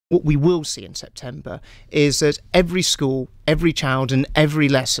What we will see in September is that every school, every child and every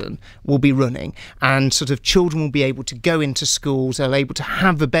lesson will be running, and sort of children will be able to go into schools. They're able to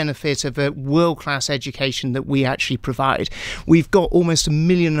have the benefit of a world-class education that we actually provide. We've got almost 1.5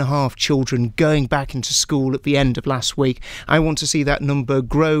 million children going back into school at the end of last week. I want to see that number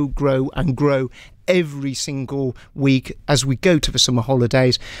grow and grow every single week as we go to the summer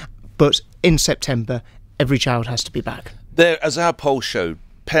holidays. But in September, every child has to be back. There, as our poll showed,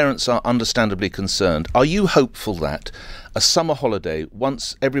 parents are understandably concerned. Are you hopeful that a summer holiday,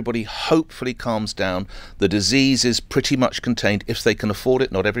 once everybody hopefully calms down, the disease is pretty much contained, if they can afford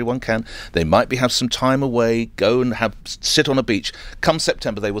it, not everyone can, they might have some time away, go and sit on a beach. Come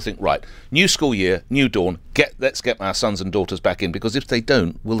September, they will think, right, new school year, new dawn, let's get our sons and daughters back in, because if they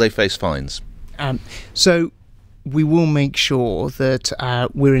don't, will they face fines? So we will make sure that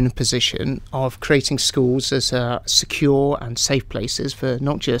we're in a position of creating schools as secure and safe places for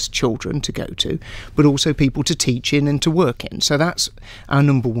not just children to go to, but also people to teach in and to work in. So that's our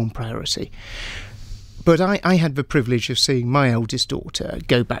number one priority. But I had the privilege of seeing my eldest daughter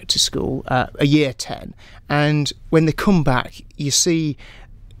go back to school, a year 10, and when they come back, you see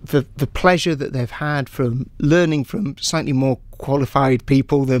the pleasure that they've had from learning from slightly more qualified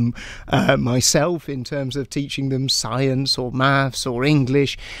people than myself in terms of teaching them science or maths or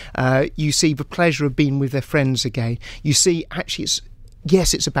English. You see the pleasure of being with their friends again. You see, actually,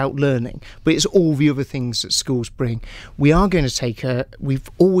 it's about learning, but it's all the other things that schools bring. We are going to we've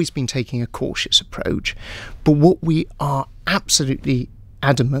always been taking a cautious approach, but what we are absolutely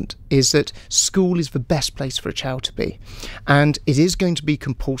adamant is that school is the best place for a child to be, and it is going to be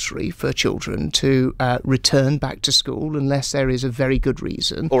compulsory for children to return back to school unless there is a very good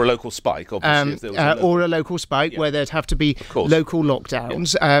reason, or a local spike, obviously, if there was or a local spike, where there'd have to be local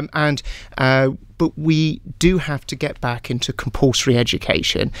lockdowns. But we do have to get back into compulsory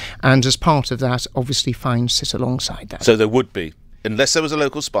education, and as part of that, obviously, fines sit alongside that. So there would be, unless there was a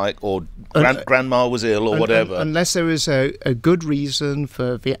local spike or grandma was ill or whatever. Unless there is a good reason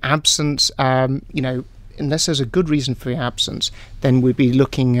for the absence, unless there's a good reason for the absence, then we'd be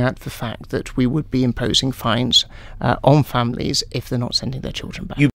looking at the fact that we would be imposing fines on families if they're not sending their children back.